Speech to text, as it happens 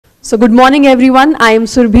So good morning everyone, I am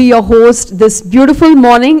Surbhi, your host this beautiful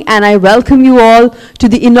morning, and I welcome you all to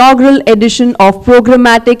the inaugural edition of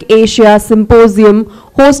Programmatic Asia Symposium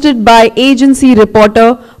hosted by Agency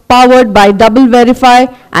Reporter, powered by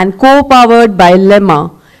DoubleVerify and co-powered by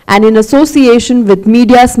Lemma, and in association with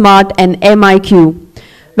Media Smart and MIQ.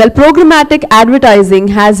 Well, programmatic advertising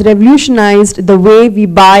has revolutionized the way we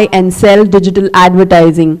buy and sell digital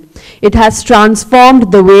advertising. It has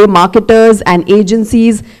transformed the way marketers and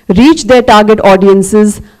agencies reach their target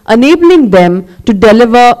audiences, enabling them to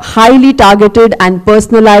deliver highly targeted and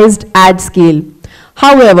personalized ad scale.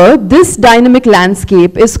 However, this dynamic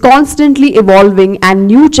landscape is constantly evolving and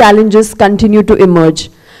new challenges continue to emerge.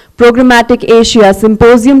 Programmatic Asia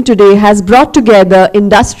Symposium today has brought together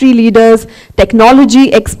industry leaders,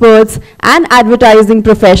 technology experts, and advertising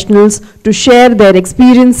professionals to share their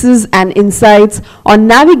experiences and insights on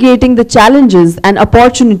navigating the challenges and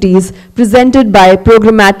opportunities presented by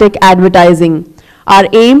programmatic advertising. Our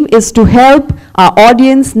aim is to help our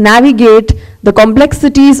audience navigate the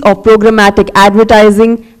complexities of programmatic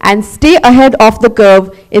advertising and stay ahead of the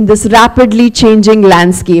curve in this rapidly changing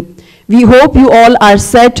landscape. We hope you all are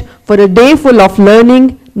set for a day full of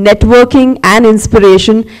learning, networking, and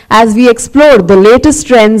inspiration as we explore the latest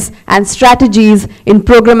trends and strategies in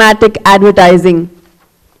programmatic advertising.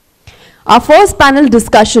 Our first panel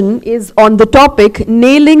discussion is on the topic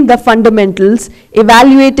Nailing the Fundamentals,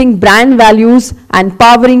 Evaluating Brand Values and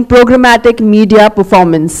Powering Programmatic Media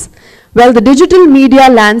Performance. Well, the digital media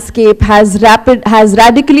landscape has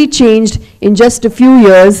radically changed in just a few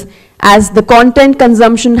years. As the content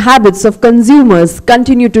consumption habits of consumers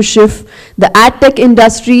continue to shift, the ad tech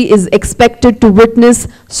industry is expected to witness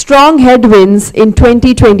strong headwinds in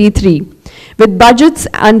 2023. With budgets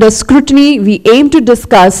under scrutiny, we aim to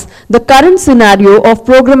discuss the current scenario of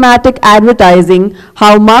programmatic advertising,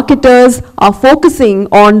 how marketers are focusing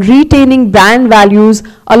on retaining brand values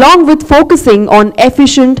along with focusing on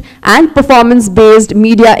efficient and performance-based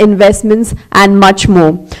media investments, and much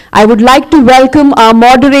more. I would like to welcome our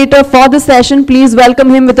moderator for the session. Please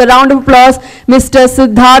welcome him with a round of applause, Mr.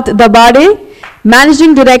 Siddharth Dabhade,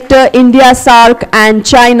 Managing Director, India SAARC and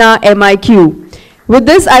China MIQ. With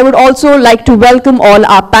this, I would also like to welcome all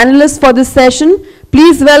our panelists for this session.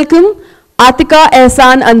 Please welcome Aatika,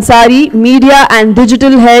 Ehsan, Ansari, Media and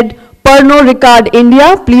Digital Head, Pernod, Ricard,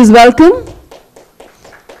 India. Please welcome.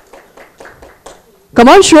 Come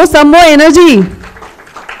on, show some more energy.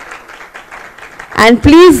 And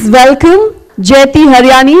please welcome Jaiti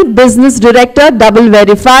Hariani, Business Director,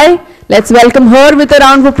 DoubleVerify. Let's welcome her with a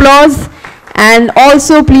round of applause. And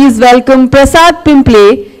also please welcome Prasad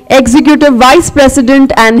Pimple, Executive Vice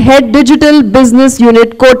President and Head Digital Business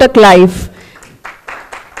Unit, Kotak Life.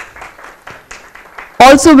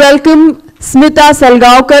 Also welcome Smita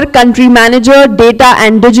Salgaonkar, Country Manager, Data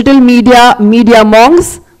and Digital Media,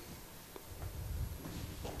 Media.Monks.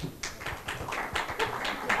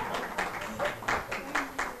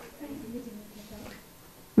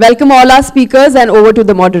 Welcome all our speakers, and over to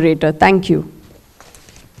the moderator. Thank you.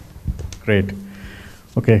 Great.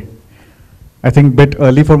 Okay. I think a bit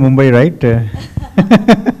early for Mumbai, right?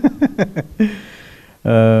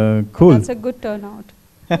 Cool. That's a good turnout.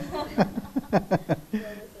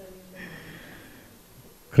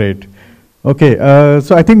 Great. Okay.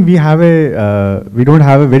 So I think we have we don't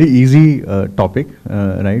have a very easy topic,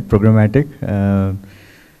 right? Programmatic.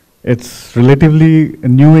 It's relatively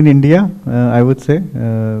new in India, I would say,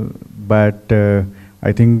 but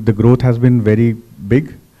I think the growth has been very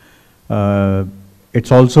big. It's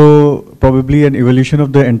also probably an evolution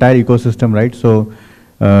of the entire ecosystem, right? So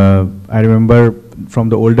I remember from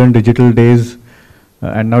the olden digital days,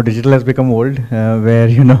 and now digital has become old, where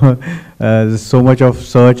there's so much of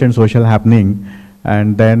search and social happening,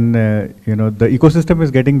 and then the ecosystem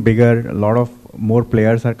is getting bigger. A lot of more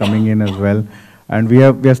players are coming in as well, and we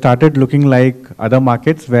have started looking like other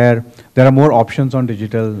markets where there are more options on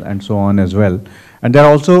digital and so on as well, and there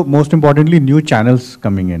are also, most importantly, new channels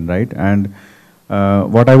coming in, right? And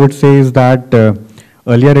what I would say is that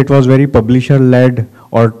earlier it was very publisher-led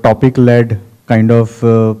or topic-led kind of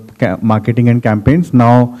marketing and campaigns.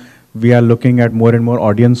 Now we are looking at more and more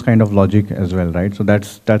audience kind of logic as well, right? So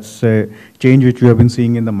that's a change which we have been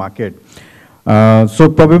seeing in the market. So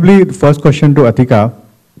probably the first question to Aatika.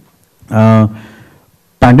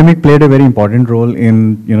 Pandemic played a very important role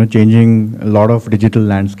in changing a lot of digital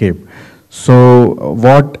landscape. So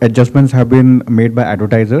what adjustments have been made by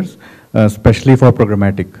advertisers, especially for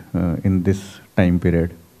programmatic in this time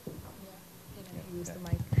period?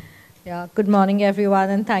 Yeah, good morning everyone,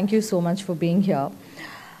 and thank you so much for being here.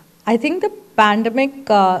 I think the pandemic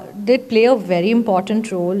did play a very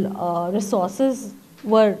important role. Resources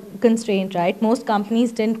were constrained, right? Most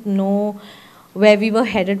companies didn't know where we were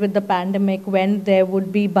headed with the pandemic, when there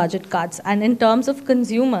would be budget cuts. And in terms of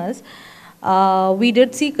consumers, we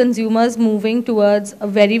did see consumers moving towards a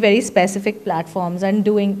very, very specific platforms and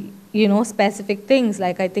doing, you know, specific things.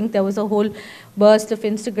 Like I think there was a whole burst of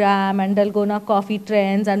Instagram and Dalgona coffee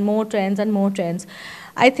trends and more trends and more trends.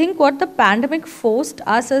 I think what the pandemic forced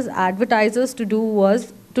us as advertisers to do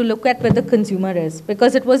was to look at where the consumer is,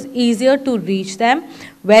 because it was easier to reach them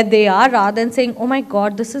where they are rather than saying, oh my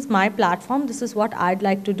God, this is my platform, this is what I'd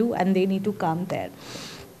like to do, and they need to come there.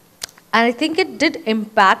 And I think it did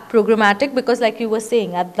impact programmatic because, like you were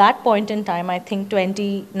saying, at that point in time, I think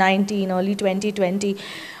 2019, early 2020,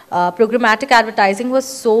 programmatic advertising was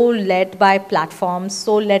so led by platforms,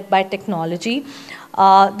 so led by technology.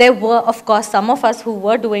 There were, of course, some of us who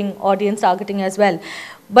were doing audience targeting as well.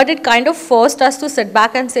 But it kind of forced us to sit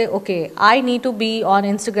back and say, okay, I need to be on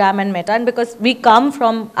Instagram and Meta. And because I come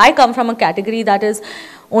from a category that is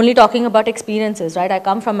only talking about experiences, right? I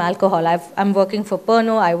come from alcohol. I'm working for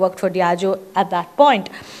Pernod. I worked for Diageo at that point.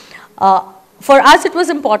 For us, it was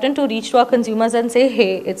important to reach to our consumers and say,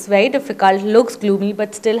 hey, it's very difficult, looks gloomy,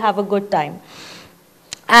 but still have a good time.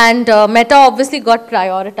 And Meta obviously got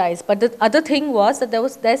prioritized. But the other thing was that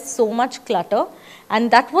there's so much clutter, and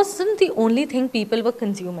that wasn't the only thing people were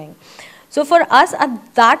consuming. So for us,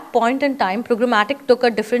 at that point in time, programmatic took a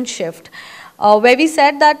different shift, where we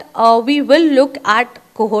said that we will look at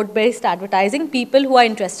cohort-based advertising, people who are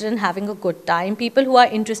interested in having a good time, people who are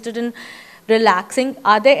interested in relaxing.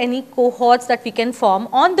 Are there any cohorts that we can form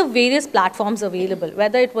on the various platforms available?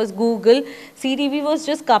 Whether it was Google, CTV was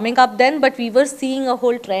just coming up then, but we were seeing a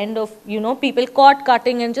whole trend of, you know, people cord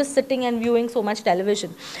cutting and just sitting and viewing so much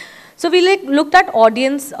television. So we looked at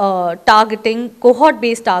audience targeting,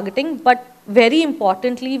 cohort-based targeting, but very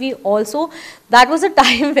importantly, that was a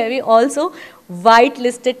time where we also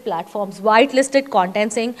whitelisted platforms, whitelisted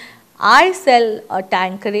content saying, I sell a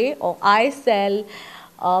Tanqueray or I sell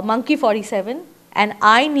Monkey 47, and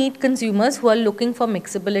I need consumers who are looking for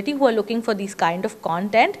mixability, who are looking for these kind of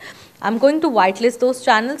content. I'm going to whitelist those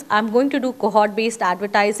channels. I'm going to do cohort-based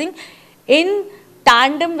advertising in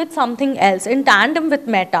tandem with something else, in tandem with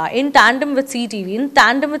Meta, in tandem with CTV, in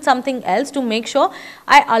tandem with something else to make sure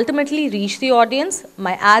I ultimately reach the audience,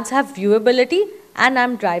 my ads have viewability, and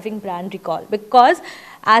I'm driving brand recall. Because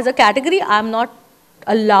as a category, I'm not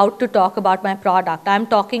allowed to talk about my product. I'm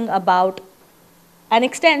talking about an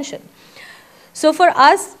extension. So for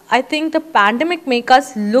us, I think the pandemic make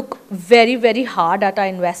us look very, very hard at our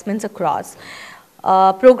investments across.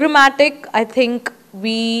 Programmatic, I think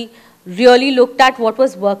we really looked at what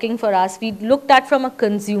was working for us. We looked at from a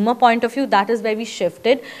consumer point of view. That is where we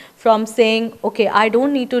shifted from saying, okay, I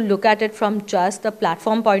don't need to look at it from just a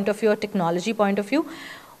platform point of view or technology point of view.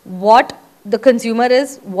 What the consumer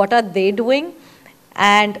is, what are they doing?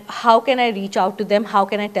 And how can I reach out to them? How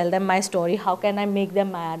can I tell them my story? How can I make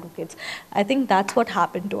them my advocates? I think that's what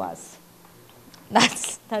happened to us.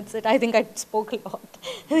 That's it. I think I spoke a lot.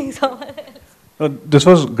 I think someone else. This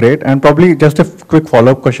was great, and probably just a quick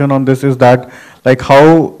follow-up question on this is that, like,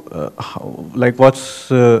 how much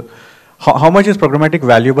is programmatic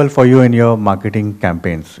valuable for you in your marketing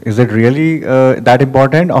campaigns? Is it really that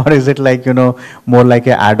important, or is it like, you know, more like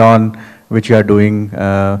an add-on which you are doing,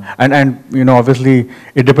 and you know, obviously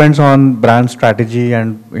it depends on brand strategy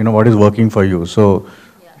and, you know, what is working for you. So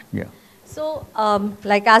yeah. So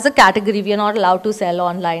like as a category, we are not allowed to sell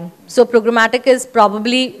online. So programmatic is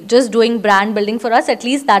probably just doing brand building for us. At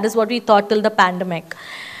least that is what we thought till the pandemic.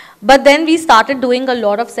 But then we started doing a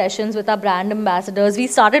lot of sessions with our brand ambassadors. We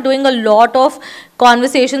started doing a lot of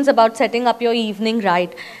conversations about setting up your evening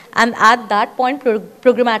right. And at that point,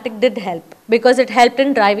 programmatic did help, because it helped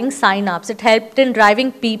in driving sign-ups. It helped in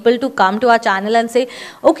driving people to come to our channel and say,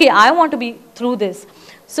 okay, I want to be through this.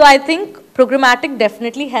 So I think programmatic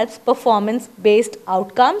definitely helps performance-based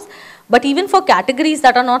outcomes. But even for categories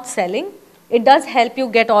that are not selling, it does help you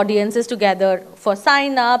get audiences together for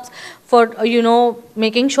sign-ups, for, you know,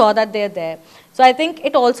 making sure that they're there. So I think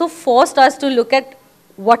it also forced us to look at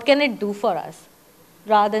what can it do for us,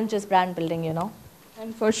 rather than just brand building, you know.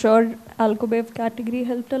 And for sure, alcobev category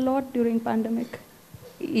helped a lot during pandemic.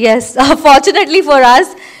 Yes, fortunately for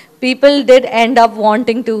us, people did end up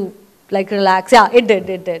wanting to like relax. Yeah, it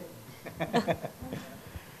did.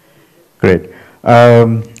 Great.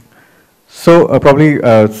 So probably,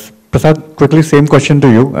 Prasad, quickly same question to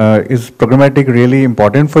you. Is programmatic really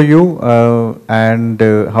important for you, and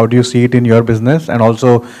how do you see it in your business? And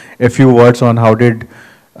also a few words on how did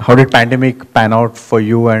pandemic pan out for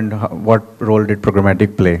you, and what role did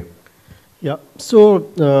programmatic play? Yeah, so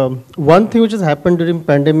one thing which has happened during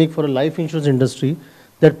pandemic for a life insurance industry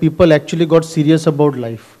that people actually got serious about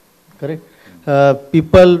life, correct?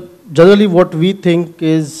 People, generally what we think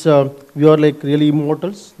is we are like really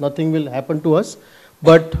immortals, nothing will happen to us.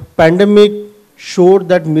 But pandemic showed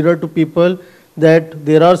that mirror to people that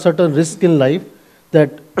there are certain risks in life,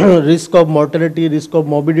 that risk of mortality, risk of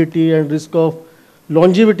morbidity, and risk of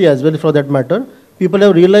longevity as well for that matter. People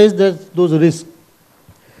have realized that those risks.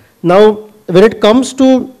 Now, when it comes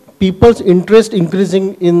to people's interest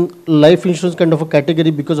increasing in life insurance kind of a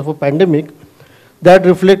category because of a pandemic, that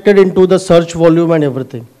reflected into the search volume and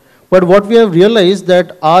everything. But what we have realized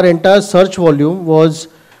that our entire search volume was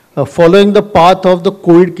following the path of the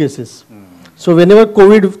COVID cases. So whenever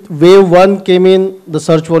COVID wave 1 came in, the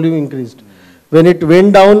search volume increased. When it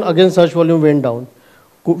went down, again search volume went down.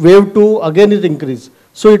 Wave 2, again it increased.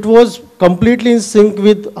 So it was completely in sync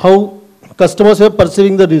with how customers were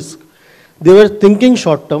perceiving the risk. They were thinking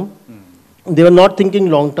short term. They were not thinking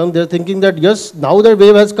long term. They were thinking that, yes, now the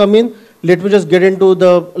wave has come in, let me just get into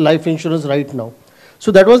the life insurance right now.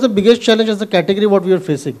 So that was the biggest challenge as a category what we were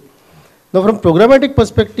facing. Now from programmatic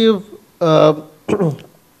perspective,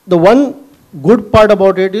 the one good part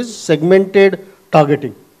about it is segmented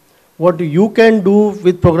targeting. What you can do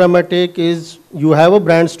with programmatic is you have a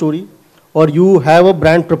brand story or you have a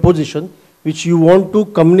brand proposition which you want to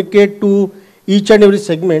communicate to each and every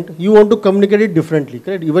segment. You want to communicate it differently,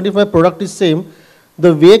 correct? Even if my product is same,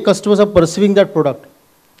 the way customers are perceiving that product.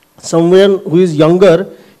 Someone who is younger,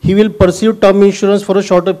 he will pursue term insurance for a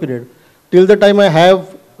shorter period. Till the time I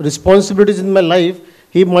have responsibilities in my life,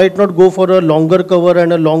 he might not go for a longer cover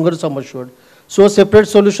and a longer sum assured. So a separate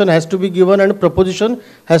solution has to be given and a proposition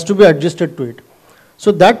has to be adjusted to it.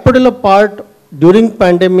 So that particular part during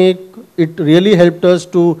pandemic, it really helped us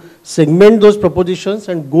to segment those propositions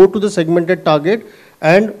and go to the segmented target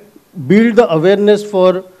and build the awareness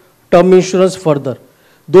for term insurance further.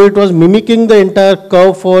 Though it was mimicking the entire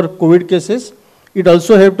curve for COVID cases, it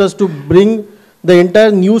also helped us to bring the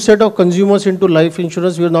entire new set of consumers into life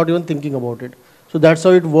insurance. We were not even thinking about it. So that's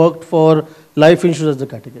how it worked for life insurance as a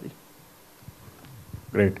category.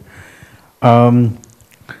 Great.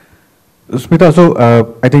 Smita, so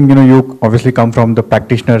I think you obviously come from the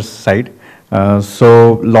practitioner's side.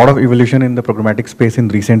 So a lot of evolution in the programmatic space in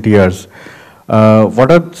recent years.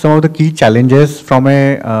 What are some of the key challenges from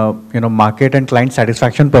a market and client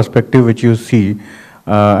satisfaction perspective which you see,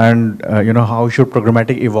 and how should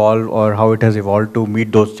programmatic evolve or how it has evolved to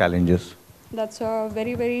meet those challenges? That's a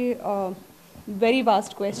very, very, very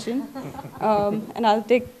vast question, and I'll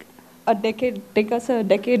take us a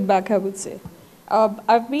decade back, I would say.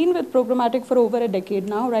 I've been with programmatic for over a decade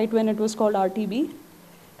now, right when it was called RTB,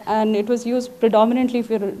 and it was used predominantly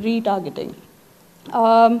for retargeting.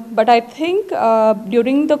 But I think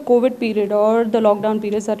during the COVID period or the lockdown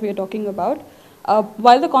periods that we are talking about,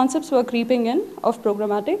 while the concepts were creeping in of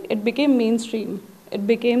programmatic, it became mainstream. It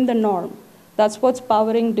became the norm. That's what's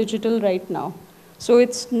powering digital right now. So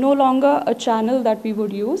it's no longer a channel that we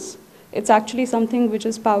would use. It's actually something which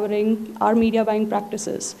is powering our media buying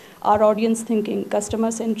practices, our audience thinking,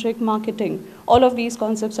 customer-centric marketing. All of these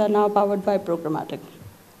concepts are now powered by programmatic.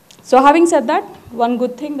 So having said that, one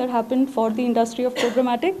good thing that happened for the industry of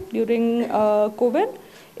programmatic during COVID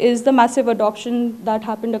is the massive adoption that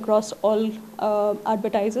happened across all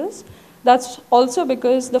advertisers. That's also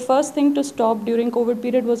because the first thing to stop during COVID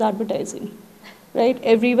period was advertising, right?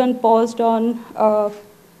 Everyone paused on,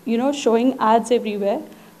 showing ads everywhere,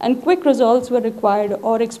 and quick results were required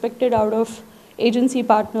or expected out of agency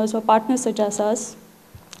partners or partners such as us,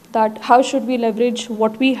 that how should we leverage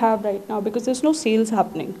what we have right now, because there's no sales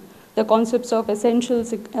happening. The concepts of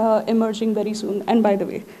essentials emerging very soon. And by the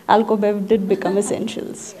way, Alcobev did become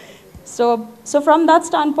essentials. So from that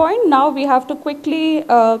standpoint, now we have to quickly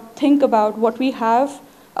think about what we have.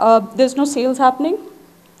 There's no sales happening.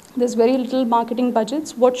 There's very little marketing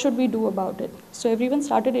budgets. What should we do about it? So everyone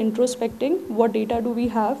started introspecting. What data do we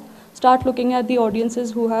have? Start looking at the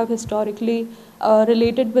audiences who have historically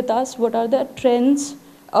related with us. What are the trends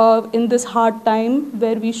in this hard time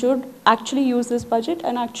where we should actually use this budget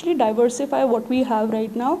and actually diversify what we have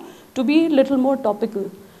right now to be a little more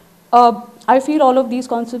topical. I feel all of these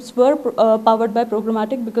concepts were powered by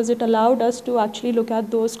programmatic because it allowed us to actually look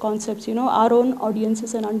at those concepts, our own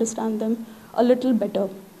audiences, and understand them a little better.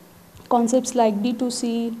 Concepts like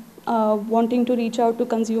D2C, wanting to reach out to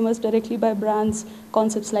consumers directly by brands,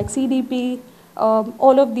 concepts like CDP,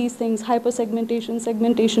 all of these things, hyper-segmentation,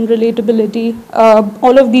 segmentation, relatability,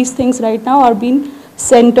 all of these things right now are being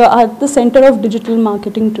at the center of digital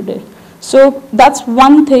marketing today. So that's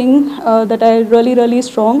one thing that I really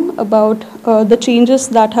strong about the changes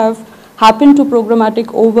that have happened to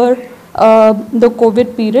programmatic over the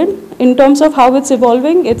COVID period. In terms of how it's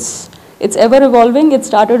evolving, it's ever evolving. It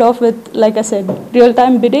started off with, like I said,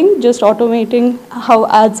 real-time bidding, just automating how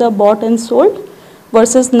ads are bought and sold,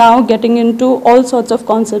 versus now getting into all sorts of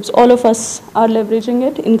concepts. All of us are leveraging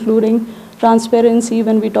it, including transparency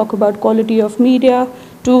when we talk about quality of media,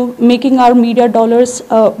 to making our media dollars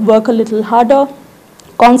work a little harder.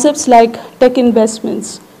 Concepts like tech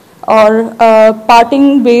investments, or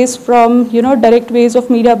parting ways from direct ways of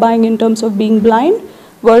media buying in terms of being blind,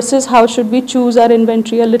 versus how should we choose our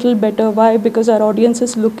inventory a little better. Why? Because our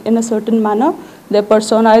audiences look in a certain manner, their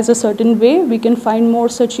persona is a certain way, we can find more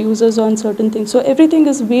such users on certain things. So everything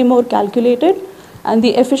is way more calculated, and the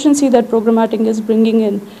efficiency that programmatic is bringing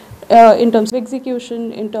in terms of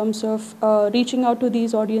execution, in terms of reaching out to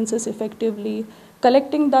these audiences effectively,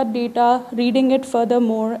 collecting that data, reading it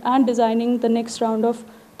furthermore, and designing the next round of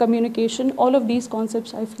communication, all of these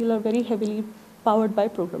concepts I feel are very heavily powered by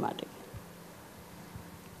programmatic.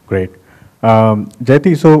 Great.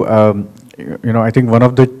 Jaiti, so, I think one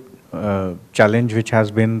of the challenge which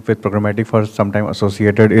has been with programmatic for some time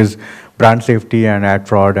associated is brand safety and ad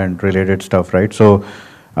fraud and related stuff, right? So,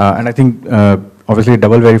 and I think obviously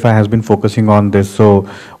DoubleVerify has been focusing on this. So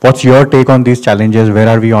what's your take on these challenges? Where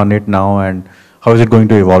are we on it now, and how is it going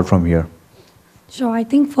to evolve from here? Sure, I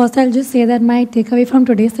think first I'll just say that my takeaway from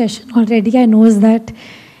today's session already I know is that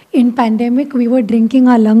in pandemic we were drinking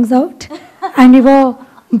our lungs out and we were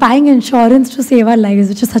buying insurance to save our lives,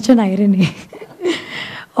 which is such an irony.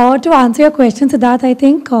 Or to answer your question, Siddharth, I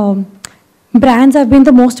think brands have been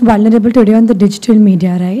the most vulnerable today on the digital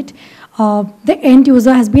media, right? The end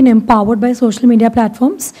user has been empowered by social media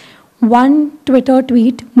platforms. One Twitter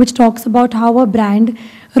tweet which talks about how a brand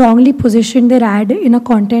wrongly positioned their ad in a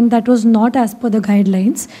content that was not as per the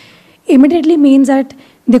guidelines immediately means that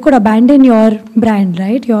they could abandon your brand,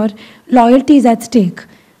 right? Your loyalty is at stake.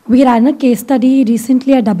 We ran a case study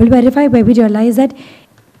recently at DoubleVerify where we realized that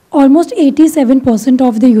almost 87%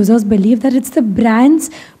 of the users believe that it's the brand's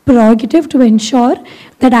prerogative to ensure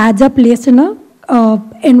that ads are placed in a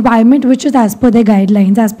environment which is as per their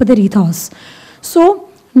guidelines, as per their ethos. So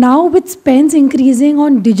now with spends increasing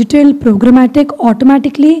on digital programmatic,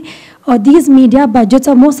 automatically these media budgets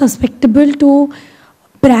are more susceptible to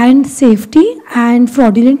brand safety and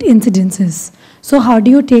fraudulent incidences. So how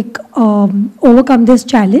do you overcome this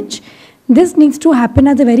challenge? This needs to happen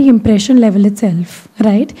at the very impression level itself,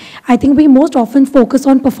 right? I think we most often focus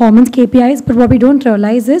on performance KPIs, but what we don't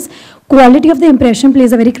realize is quality of the impression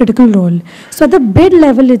plays a very critical role. So at the bid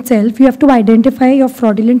level itself, you have to identify your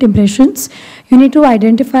fraudulent impressions. You need to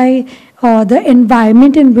identify the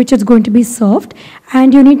environment in which it's going to be served,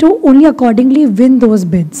 and you need to only accordingly win those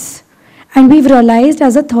bids. And we've realized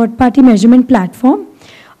as a third-party measurement platform,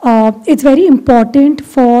 it's very important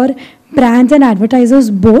for brands and advertisers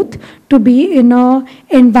both to be in an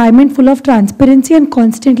environment full of transparency and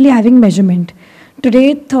constantly having measurement.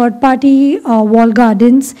 Today, third-party walled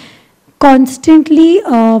gardens constantly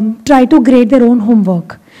try to grade their own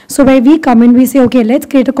homework. So where we come in, we say, okay, let's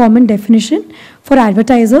create a common definition for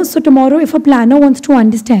advertisers. So tomorrow, if a planner wants to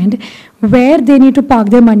understand where they need to park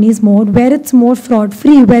their monies more, where it's more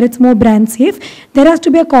fraud-free, where it's more brand safe, there has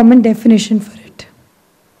to be a common definition for it.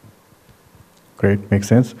 Great, makes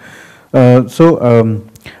sense.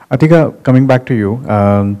 Aatika, coming back to you.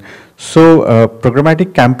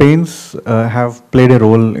 Programmatic campaigns have played a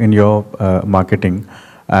role in your marketing.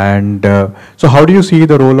 And so how do you see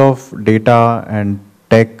the role of data and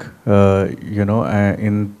tech,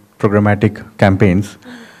 in programmatic campaigns?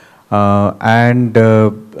 How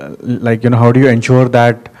do you ensure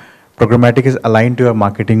that programmatic is aligned to your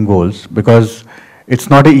marketing goals? Because it's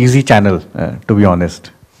not an easy channel, to be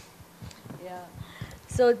honest.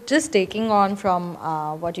 So just taking on from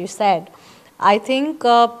what you said, I think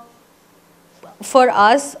for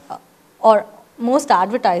us or most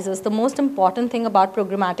advertisers, the most important thing about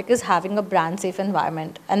programmatic is having a brand safe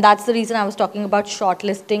environment. And that's the reason I was talking about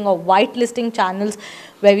shortlisting or whitelisting channels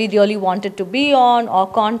where we really wanted to be on, or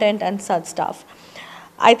content and such stuff.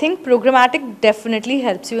 I think programmatic definitely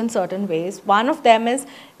helps you in certain ways. One of them is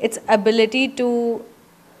its ability to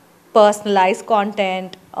personalize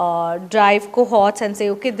content, drive cohorts and say,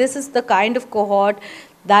 okay, this is the kind of cohort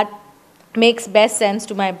that makes best sense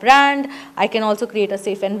to my brand. I can also create a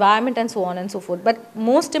safe environment and so on and so forth. But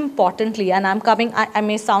most importantly, and I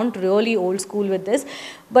may sound really old school with this,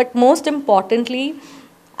 but most importantly,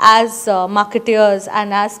 as marketers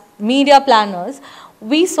and as media planners,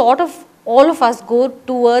 we sort of, all of us go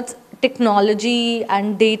towards technology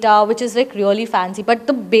and data, which is like really fancy. But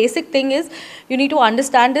the basic thing is, you need to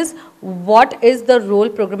understand is what is the role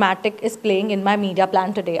programmatic is playing in my media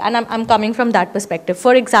plan today. And I'm coming from that perspective.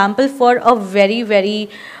 For example, for a very, very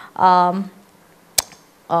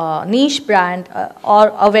niche brand or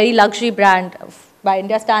a very luxury brand by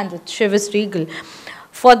India standards, it's Chivas Regal.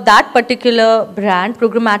 For that particular brand,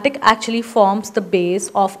 programmatic actually forms the base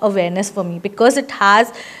of awareness for me, because it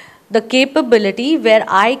has the capability where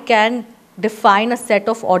I can define a set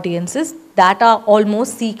of audiences that are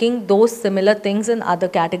almost seeking those similar things in other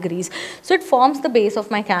categories. So it forms the base of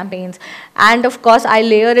my campaigns. And of course, I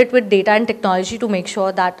layer it with data and technology to make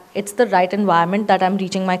sure that it's the right environment that I'm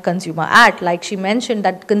reaching my consumer at. Like she mentioned,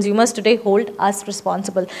 that consumers today hold us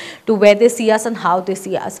responsible to where they see us and how they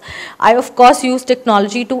see us. I, of course, use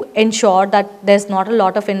technology to ensure that there's not a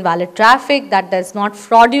lot of invalid traffic, that there's not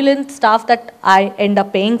fraudulent stuff that I end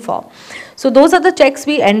up paying for. So those are the checks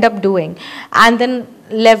we end up doing. And then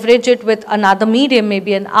leverage it with another medium,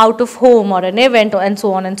 maybe an out of home or an event and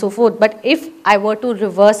so on and so forth. But if I were to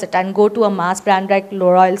reverse it and go to a mass brand like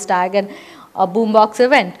Royal Stag and a boombox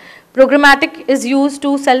event, programmatic is used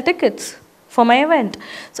to sell tickets for my event.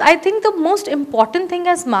 So I think the most important thing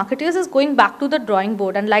as marketers is going back to the drawing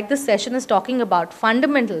board, and like this session is talking about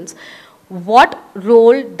fundamentals. What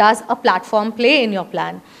role does a platform play in your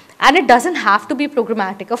plan? And it doesn't have to be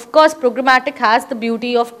programmatic. Of course, programmatic has the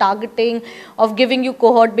beauty of targeting, of giving you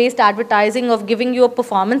cohort-based advertising, of giving you a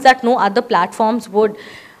performance that no other platforms would.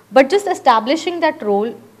 But just establishing that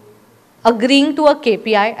role, agreeing to a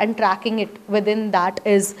KPI and tracking it within that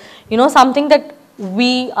is, something that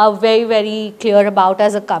we are very, very clear about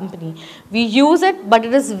as a company. We use it, but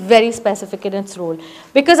it is very specific in its role.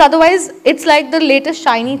 Because otherwise, it's like the latest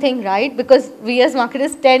shiny thing, right? Because we as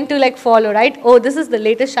marketers tend to like follow, right? Oh, this is the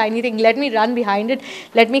latest shiny thing. Let me run behind it.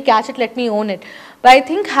 Let me catch it. Let me own it. But I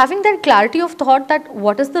think having that clarity of thought that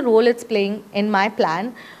what is the role it's playing in my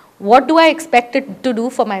plan, what do I expect it to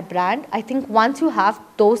do for my brand? I think once you have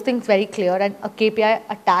those things very clear and a KPI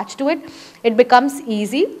attached to it, it becomes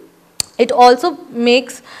easy. It also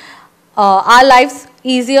makes our lives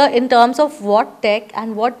easier in terms of what tech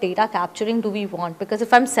and what data capturing do we want. Because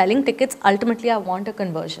if I'm selling tickets, ultimately I want a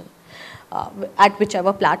conversion at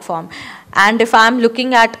whichever platform. And if I'm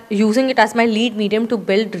looking at using it as my lead medium to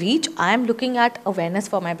build reach, I am looking at awareness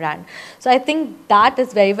for my brand. So I think that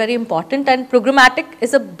is very, very important. And programmatic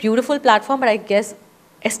is a beautiful platform, but I guess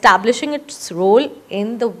establishing its role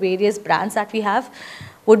in the various brands that we have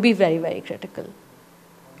would be very, very critical.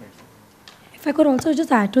 If I could also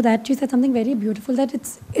just add to that, you said something very beautiful, that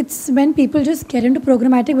it's when people just get into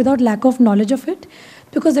programmatic without lack of knowledge of it,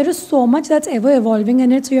 because there is so much that's ever evolving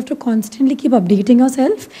in it, so you have to constantly keep updating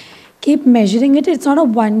yourself, keep measuring it. It's not a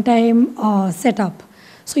one-time setup.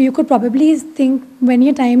 So you could probably think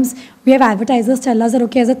many times we have advertisers tell us that,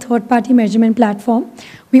 okay, as a third-party measurement platform,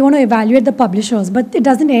 we want to evaluate the publishers, but it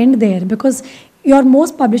doesn't end there, because your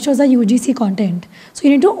most publishers are UGC content. So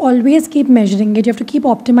you need to always keep measuring it. You have to keep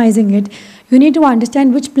optimizing it. You need to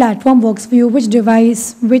understand which platform works for you, which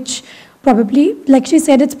device, which probably, like she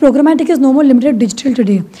said, it's programmatic is no more limited to digital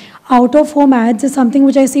today. Out-of-home ads is something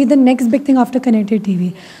which I see the next big thing after connected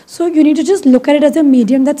TV. So you need to just look at it as a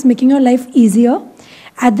medium that's making your life easier.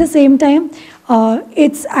 At the same time,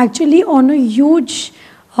 it's actually on a huge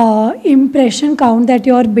impression count that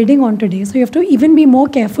you're bidding on today. So you have to even be more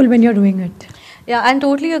careful when you're doing it. Yeah, and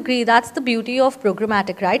totally agree. That's the beauty of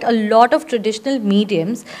programmatic, right? A lot of traditional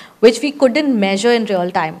mediums, which we couldn't measure in real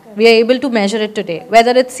time, we are able to measure it today,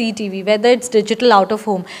 whether it's CTV, whether it's digital out of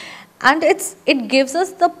home. And it gives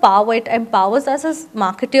us the power, it empowers us as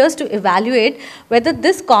marketers to evaluate whether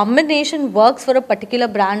this combination works for a particular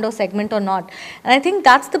brand or segment or not. And I think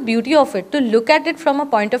that's the beauty of it, to look at it from a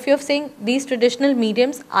point of view of saying, these traditional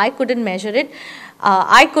mediums, I couldn't measure it.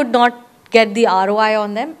 I could not get the ROI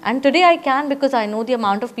on them, and today I can, because I know the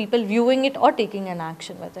amount of people viewing it or taking an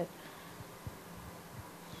action with it.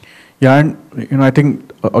 Yeah, and I think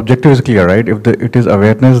objective is clear, right? If it is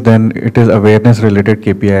awareness, then it is awareness related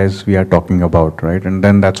KPIs we are talking about, right? And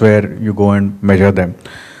then that's where you go and measure them.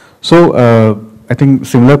 So I think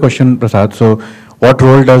similar question, Prasad. So what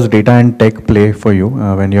role does data and tech play for you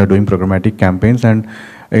when you are doing programmatic campaigns? And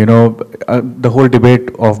the whole debate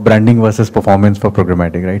of branding versus performance for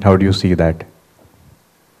programmatic, right? How do you see that?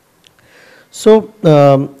 So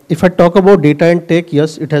if I talk about data and tech,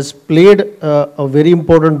 yes, it has played a very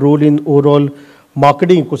important role in overall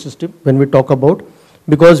marketing ecosystem when we talk about,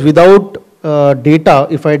 because without data,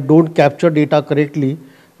 if I don't capture data correctly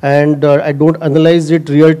and I don't analyze it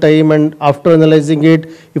real time, and after analyzing it,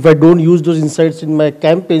 if I don't use those insights in my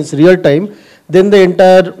campaigns real time, then the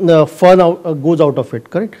entire fun goes out of it,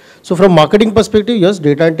 correct? So from marketing perspective, yes,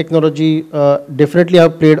 data and technology definitely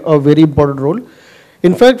have played a very important role.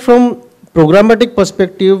 In fact, from programmatic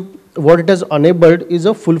perspective, what it has enabled is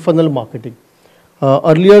a full funnel marketing.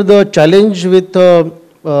 Earlier, the challenge with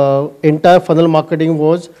entire funnel marketing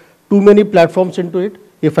was too many platforms into it.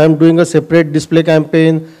 If I'm doing a separate display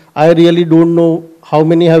campaign, I really don't know how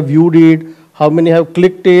many have viewed it, how many have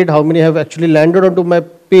clicked it, how many have actually landed onto my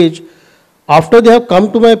page. After they have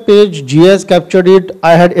come to my page, GIS captured it,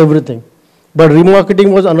 I had everything. But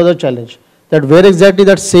remarketing was another challenge. That where exactly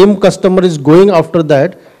that same customer is going after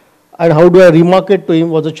that, and how do I remarket to him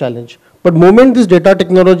was a challenge. But moment this data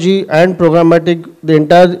technology and programmatic, the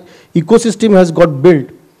entire ecosystem has got built,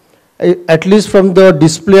 at least from the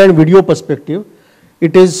display and video perspective,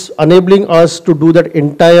 it is enabling us to do that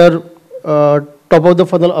entire top of the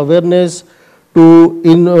funnel awareness, to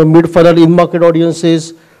in mid funnel in market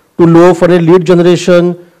audiences, to low funnel lead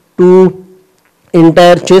generation, to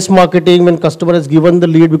entire chase marketing when customer has given the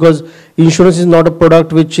lead, because insurance is not a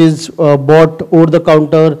product which is bought over the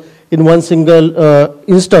counter in one single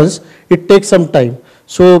instance. It takes some time.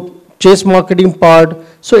 So chase marketing part,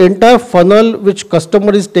 so entire funnel which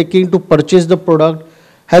customer is taking to purchase the product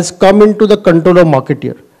has come into the control of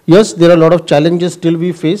marketer. Yes, there are a lot of challenges still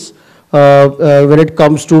we face when it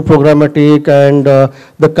comes to programmatic and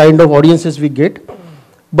the kind of audiences we get,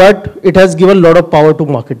 but it has given a lot of power to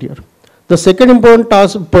marketer. The second important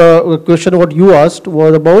question what you asked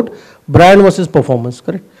was about brand versus performance,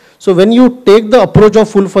 correct? So when you take the approach of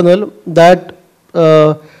full funnel, that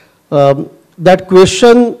that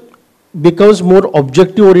question becomes more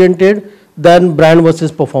objective oriented than brand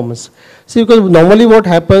versus performance. See, because normally what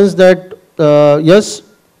happens that, yes,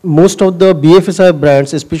 most of the BFSI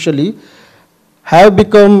brands especially have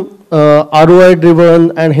become ROI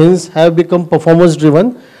driven and hence have become performance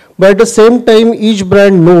driven. But at the same time, each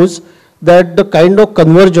brand knows that the kind of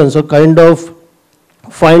convergence or kind of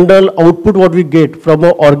final output what we get from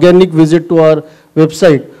an organic visit to our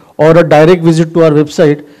website or a direct visit to our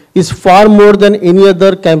website is far more than any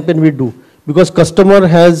other campaign we do, because customer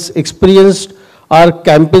has experienced our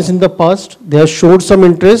campaigns in the past, they have showed some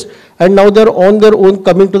interest, and now they're on their own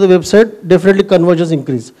coming to the website, definitely conversions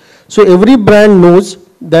increase. So every brand knows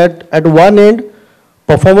that at one end,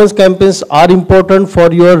 performance campaigns are important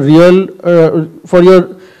for your real,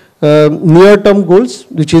 near-term goals,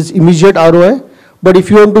 which is immediate ROI. But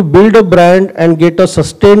if you want to build a brand and get a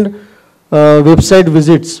sustained website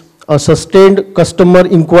visits, a sustained customer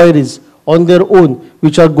inquiries on their own,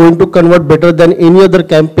 which are going to convert better than any other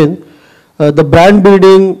campaign, the brand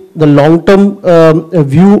building, the long-term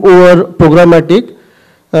view over programmatic,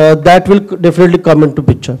 that will definitely come into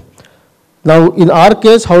picture. Now, in our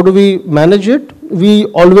case, how do we manage it? We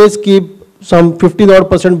always keep some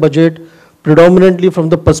 15% budget, predominantly from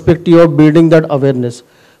the perspective of building that awareness,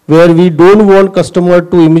 where we don't want customer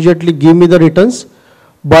to immediately give me the returns,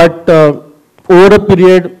 but over a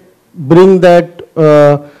period, bring that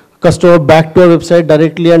customer back to our website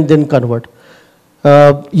directly and then convert.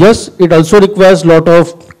 Yes, it also requires a lot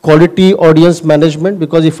of quality audience management,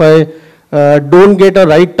 because if I don't get a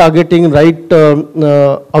right targeting, right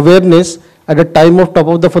awareness at the time of top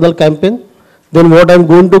of the funnel campaign, then what I'm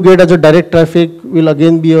going to get as a direct traffic will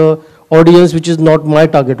again be a audience which is not my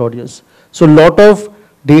target audience. So a lot of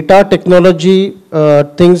data technology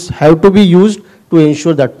things have to be used to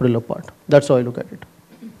ensure that particular part. That's how I look at it.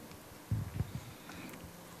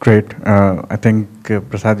 Great. I think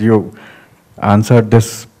Prasad, you answered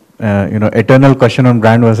this eternal question on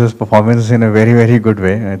brand versus performance in a very, very good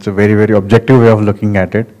way. It's a very, very objective way of looking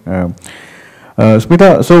at it.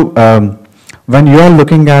 Smita, so when you are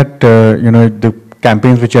looking at the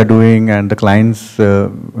campaigns which you are doing and the clients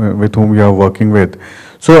with whom you are working with,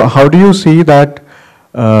 so how do you see that?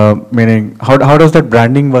 Meaning, how does that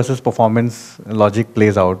branding versus performance logic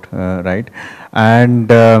plays out, right? And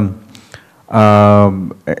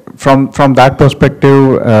from that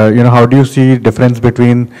perspective, how do you see difference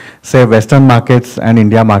between, say, Western markets and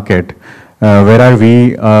India market? Where are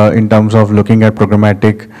we in terms of looking at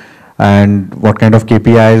programmatic, and what kind of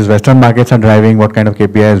KPIs Western markets are driving, what kind of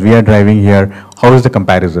KPIs we are driving here? How is the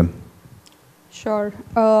comparison? Sure.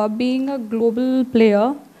 Being a global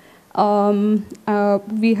player,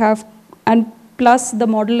 we have, and plus the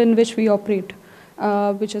model in which we operate,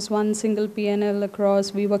 which is one single P&L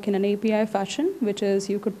across. We work in an API fashion, which is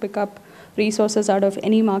you could pick up resources out of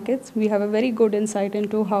any markets. We have a very good insight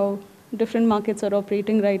into how different markets are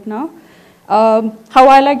operating right now. How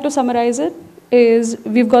I like to summarize it is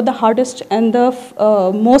we've got the hardest and the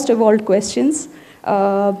most evolved questions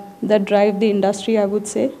that drive the industry, I would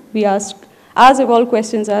say. We ask as evolved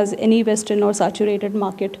questions as any Western or saturated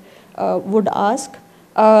market would ask.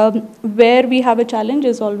 Where we have a challenge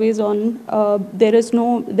is always on, there is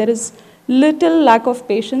little lack of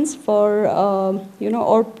patience for,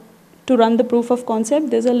 or to run the proof of concept.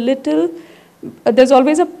 There's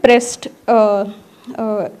always a pressed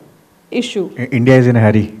issue. India is in a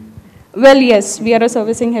hurry. Well, yes, we are a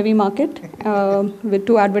servicing heavy market with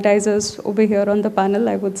 2 advertisers over here on the panel.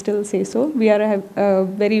 I would still say so. We are a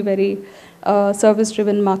very, very service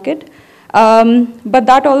driven market. But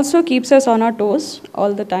that also keeps us on our toes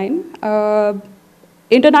all the time.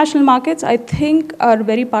 International markets, I think, are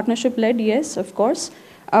very partnership led, yes, of course.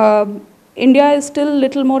 India is still a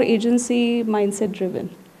little more agency mindset driven.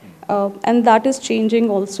 And that is changing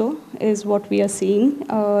also, is what we are seeing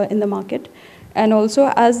in the market. And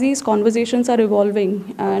also, as these conversations are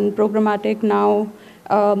evolving and programmatic now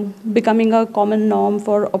becoming a common norm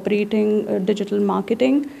for operating digital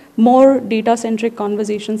marketing, more data-centric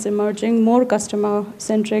conversations emerging, more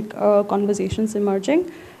customer-centric conversations emerging.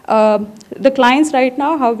 The clients right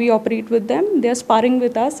now, how we operate with them, they're sparring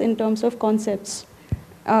with us in terms of concepts.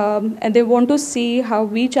 And they want to see how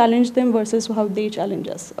we challenge them versus how they challenge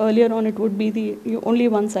us. Earlier on, it would be the only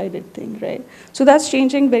one-sided thing, right? So that's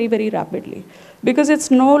changing very, very rapidly. Because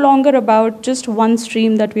it's no longer about just one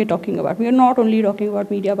stream that we're talking about. We are not only talking about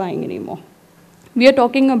media buying anymore. We are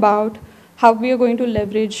talking about how we are going to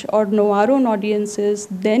leverage or know our own audiences,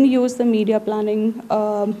 then use the media planning,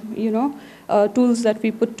 tools that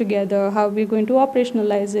we put together, how we're going to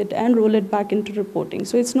operationalize it and roll it back into reporting.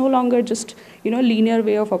 So it's no longer just linear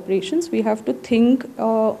way of operations. We have to think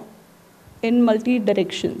in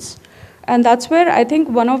multi-directions. And that's where I think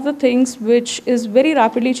one of the things which is very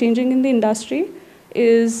rapidly changing in the industry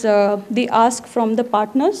is the ask from the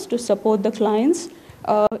partners to support the clients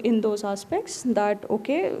in those aspects that,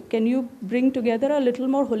 okay, can you bring together a little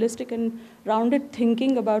more holistic and rounded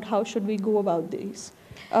thinking about how should we go about these?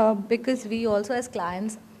 Because we also as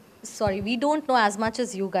clients, we don't know as much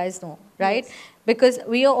as you guys know, right? Yes. Because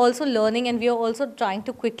we are also learning and we are also trying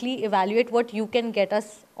to quickly evaluate what you can get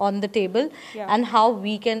us on the table and how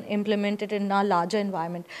we can implement it in our larger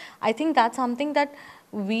environment. I think that's something that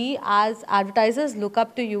we as advertisers look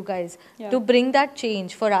up to you guys to bring that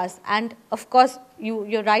change for us. And of course,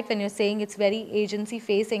 you're right when you're saying it's very agency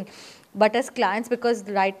facing. But as clients, because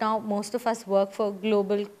right now most of us work for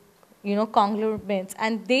global conglomerates,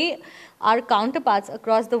 and they, our counterparts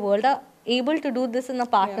across the world, are able to do this in a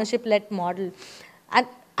partnership-led model. And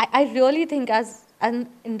I really think as an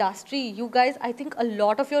industry, you guys, I think a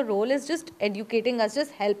lot of your role is just educating us,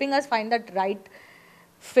 just helping us find that right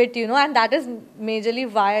fit, and that is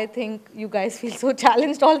majorly why I think you guys feel so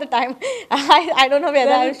challenged all the time. I don't know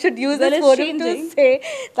whether I should use this forum to say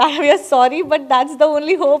that we are sorry, but that's the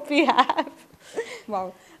only hope we have.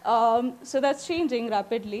 Wow. So that's changing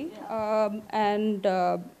rapidly, and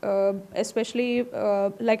especially,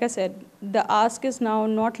 like I said, the ask is now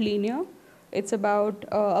not linear. It's about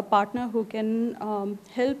a partner who can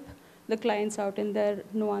help the clients out in their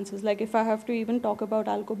nuances. Like if I have to even talk about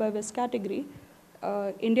Alco-Bev category,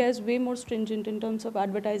 India is way more stringent in terms of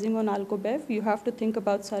advertising on Alco-Bev. You have to think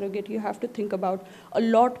about surrogate. You have to think about a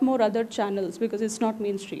lot more other channels because it's not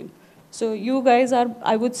mainstream. So you guys are,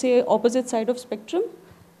 I would say, opposite side of spectrum,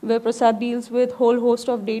 where Prasad deals with whole host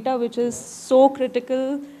of data, which is so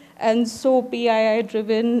critical and so PII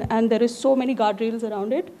driven, and there is so many guardrails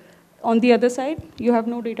around it. On the other side, you have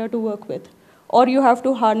no data to work with, or you have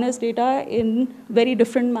to harness data in very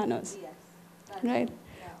different manners, right? Yeah.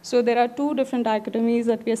 So there are two different academies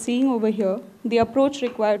that we are seeing over here. The approach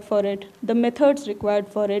required for it, the methods required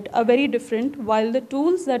for it are very different, while the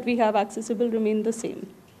tools that we have accessible remain the same.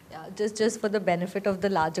 Yeah, just for the benefit of the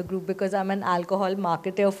larger group, because I'm an alcohol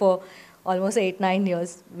marketer for almost 8-9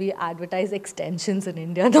 years. We advertise extensions in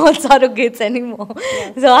India, not surrogates anymore.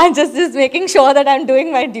 Yes. So I'm just making sure that I'm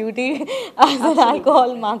doing my duty as an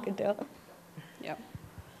alcohol marketer. Yeah.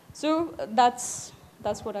 So that's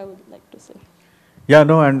what I would like to say. Yeah,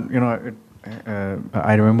 no, and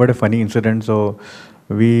I remembered a funny incident. So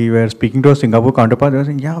we were speaking to a Singapore counterpart. They were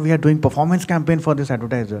saying, "Yeah, we are doing performance campaign for this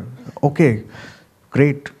advertiser." Okay.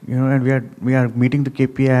 Great, and we are meeting the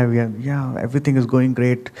KPI. Everything is going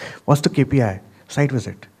great. What's the KPI? Site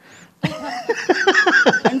visit.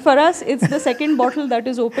 And for us, it's the second bottle that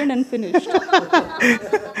is opened and finished.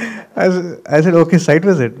 I said, okay, site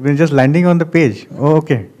visit. We're just landing on the page. Oh,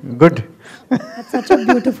 okay, good. That's such a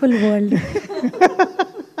beautiful world.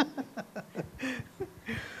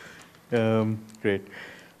 Great.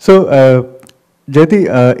 So, Jaiti,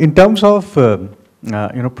 in terms of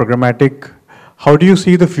programmatic. How do you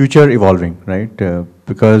see the future evolving, right?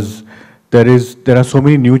 Because there are so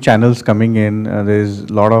many new channels coming in. There is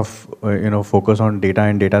a lot of focus on data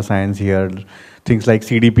and data science here. Things like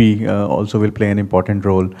CDP also will play an important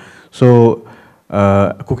role. So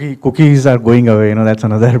cookies are going away. That's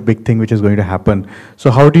another big thing which is going to happen.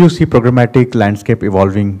 So how do you see programmatic landscape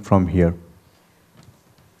evolving from here?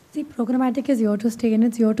 See, programmatic is here to stay and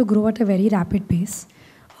it's here to grow at a very rapid pace.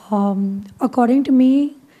 According to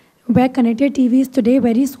me, where connected TV is today,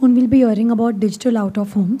 very soon we'll be hearing about digital out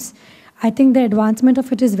of homes. I think the advancement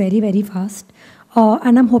of it is very, very fast.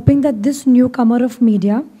 And I'm hoping that this newcomer of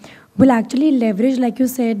media will actually leverage, like you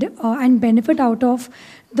said, and benefit out of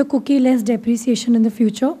the cookie-less depreciation in the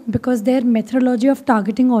future, because their methodology of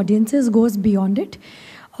targeting audiences goes beyond it,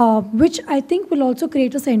 which I think will also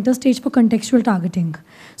create a center stage for contextual targeting.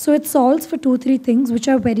 So it solves for 2-3 things which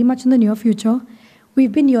are very much in the near future.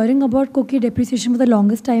 We've been hearing about cookie depreciation for the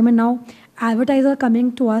longest time, and now advertisers are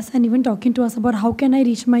coming to us and even talking to us about how can I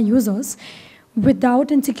reach my users without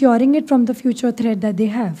and securing it from the future threat that they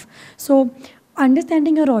have. So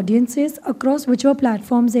understanding your audiences across whichever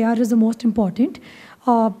platforms they are is the most important.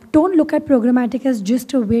 Don't look at programmatic as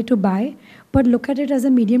just a way to buy, but look at it as a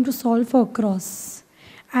medium to solve for across.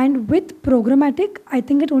 And with programmatic, I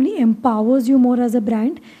think it only empowers you more as a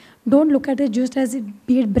brand. Don't look at it just as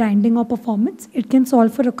be it branding or performance. It can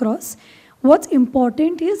solve for across. What's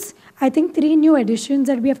important is, I think 3 new additions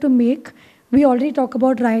that we have to make. We already talk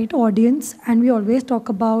about right audience, and we always talk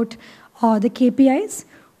about the KPIs.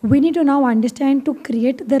 We need to now understand to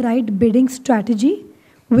create the right bidding strategy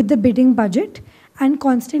with the bidding budget and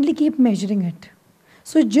constantly keep measuring it.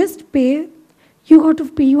 So just pay. You have to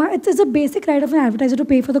pay. It's a basic right of an advertiser to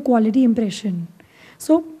pay for the quality impression.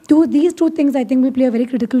 So these 2 things, I think, will play a very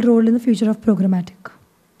critical role in the future of programmatic.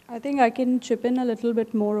 I think I can chip in a little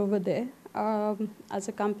bit more over there. As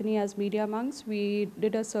a company, as Media.Monks, we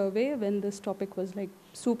did a survey when this topic was like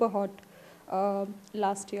super hot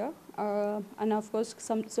last year. And of course,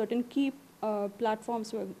 some certain key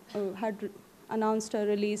platforms had announced a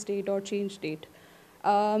release date or change date.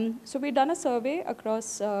 So we've done a survey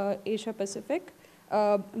across Asia Pacific,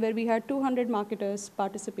 where we had 200 marketers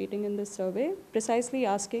participating in this survey, precisely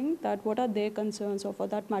asking that what are their concerns, or for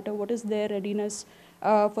that matter, what is their readiness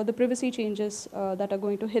for the privacy changes that are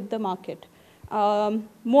going to hit the market.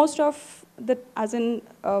 Most of the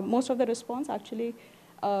response actually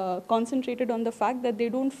concentrated on the fact that they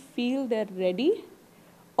don't feel they're ready,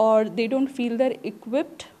 or they don't feel they're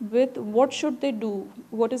equipped with what should they do,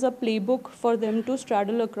 what is a playbook for them to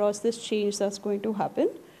straddle across this change that's going to happen.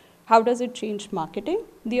 How does it change marketing?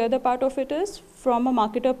 The other part of it is from a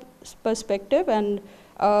marketer perspective and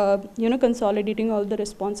consolidating all the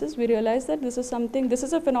responses, we realize that this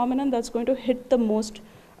is a phenomenon that's going to hit the most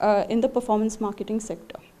in the performance marketing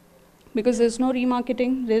sector. Because there's no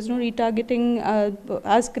remarketing, there's no retargeting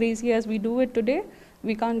as crazy as we do it today.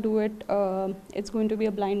 We can't do it, it's going to be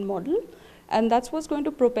a blind model. And that's what's going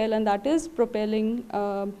to propel, and that is propelling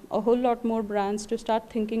a whole lot more brands to start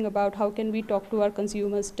thinking about how can we talk to our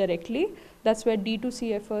consumers directly. That's where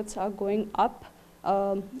D2C efforts are going up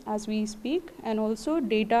as we speak. And also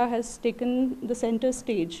data has taken the center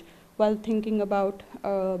stage while thinking about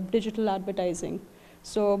digital advertising.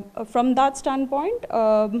 So from that standpoint,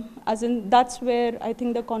 that's where I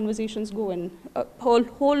think the conversations go in. A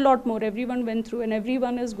whole lot more. Everyone went through, and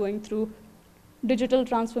everyone is going through digital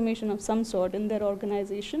transformation of some sort in their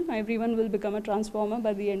organization. Everyone will become a transformer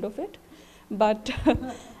by the end of it. But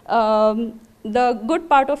the good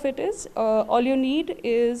part of it is all you need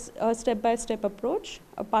is a step-by-step approach,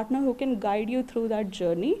 a partner who can guide you through that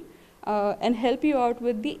journey and help you out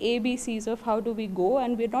with the ABCs of how do we go,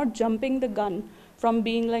 and we're not jumping the gun from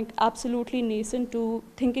being like absolutely nascent to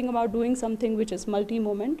thinking about doing something which is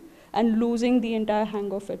multi-moment and losing the entire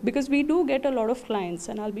hang of it. Because we do get a lot of clients,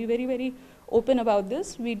 and I'll be very, very open about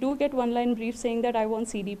this. We do get one-line briefs saying that I want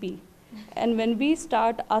CDP. And when we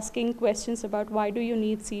start asking questions about why do you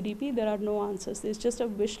need CDP, there are no answers. There's just a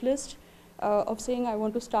wish list of saying I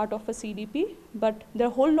want to start off a CDP, but there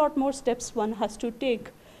are a whole lot more steps one has to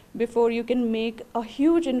take before you can make a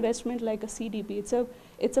huge investment like a CDP.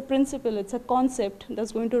 It's a principle, it's a concept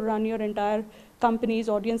that's going to run your entire company's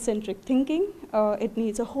audience-centric thinking. It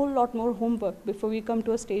needs a whole lot more homework before we come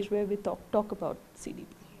to a stage where we talk about CDP.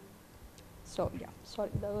 So yeah, sorry,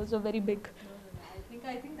 that was a very big. No,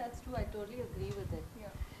 I think that's true. I totally agree with it.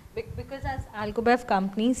 Yeah. Because as Alcobev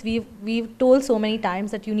companies, we've told so many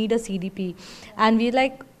times that you need a CDP, and we're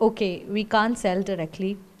like, okay, we can't sell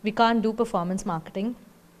directly, we can't do performance marketing.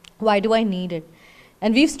 Why do I need it?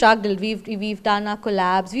 And we've struggled. We've done our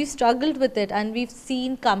collabs. We've struggled with it, and we've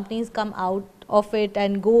seen companies come out of it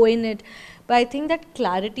and go in it. But I think that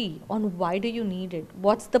clarity on why do you need it,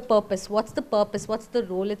 what's the purpose, what's the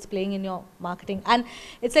role it's playing in your marketing. And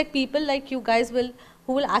it's like people like you guys who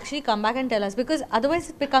will actually come back and tell us, because otherwise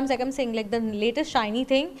it becomes like I'm saying, like the latest shiny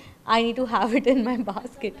thing, I need to have it in my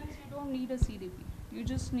basket. Sometimes you don't need a CDP. You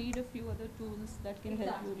just need a few other tools that can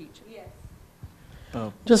help you reach it.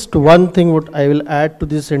 Yes. Just one thing what I will add to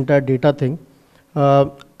this entire data thing.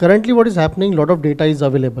 Currently what is happening, a lot of data is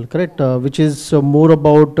available, correct? Which is more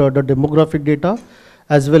about the demographic data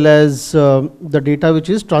as well as the data which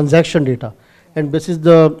is transaction data. And this is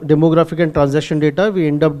the demographic and transaction data, we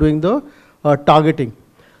end up doing the targeting.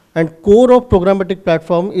 And core of programmatic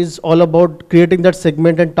platform is all about creating that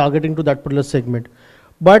segment and targeting to that particular segment.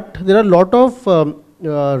 But there are a lot of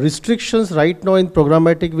restrictions right now in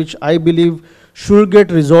programmatic which I believe should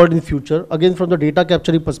get resolved in future. Again, from the data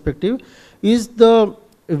capturing perspective, is the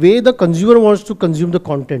way the consumer wants to consume the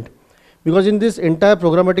content. Because in this entire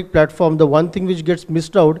programmatic platform, the one thing which gets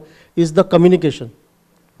missed out is the communication.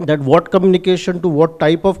 That what communication to what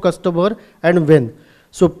type of customer and when.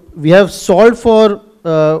 So we have solved for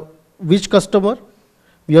which customer,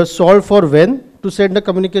 we have solved for when to send a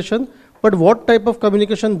communication, but what type of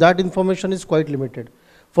communication, that information is quite limited.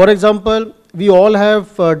 For example, we all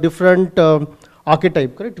have different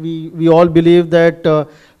archetype, correct? We all believe that,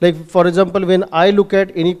 like for example, when I look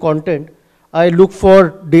at any content, I look for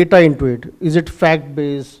data into it. Is it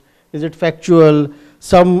fact-based? Is it factual?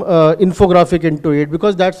 Some infographic into it,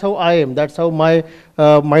 because that's how I am, that's how my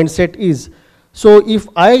mindset is. So if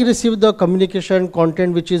I receive the communication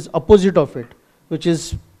content which is opposite of it, which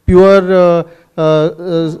is pure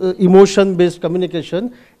emotion-based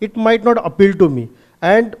communication, it might not appeal to me.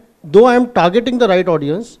 And though I am targeting the right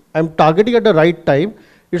audience, I am targeting at the right time,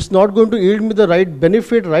 it's not going to yield me the right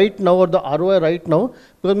benefit right now or the ROI right now,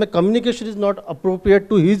 because my communication is not appropriate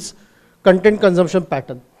to his content consumption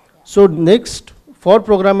pattern. So next, for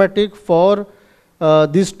programmatic, for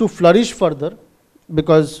this to flourish further,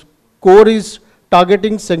 because core is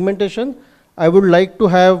targeting segmentation, I would like to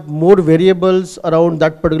have more variables around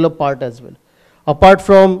that particular part as well. Apart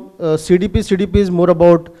from CDP is more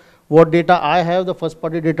about what data I have, the first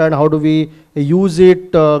party data, and how do we use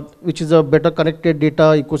it, which is a better connected data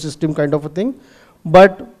ecosystem kind of a thing.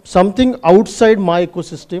 But something outside my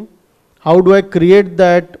ecosystem, how do I create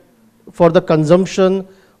that for the consumption,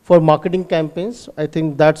 for marketing campaigns? I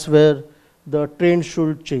think that's where the trend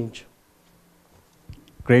should change.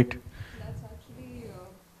 Great.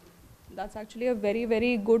 That's actually a very,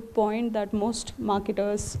 very good point that most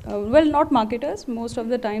marketers, well, not marketers, most of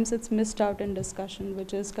the times it's missed out in discussion,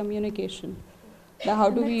 which is communication.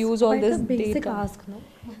 How do we use all this basic data? ask, no?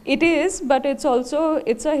 It is, but it's also,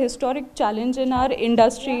 it's a historic challenge in our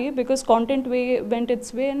industry, because content went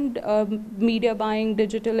its way, and media buying,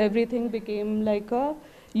 digital, everything became like a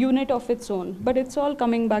unit of its own. But it's all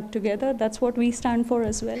coming back together. That's what we stand for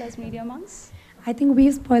as well as Media.Monks. I think we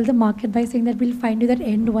spoiled the market by saying that we'll find you that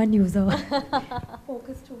end one user.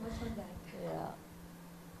 Focus too much on that. Yeah.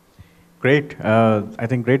 Great. I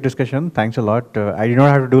think great discussion. Thanks a lot. I did not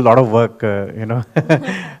have to do a lot of work,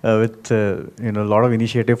 with a lot of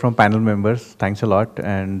initiative from panel members. Thanks a lot,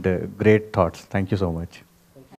 and great thoughts. Thank you so much.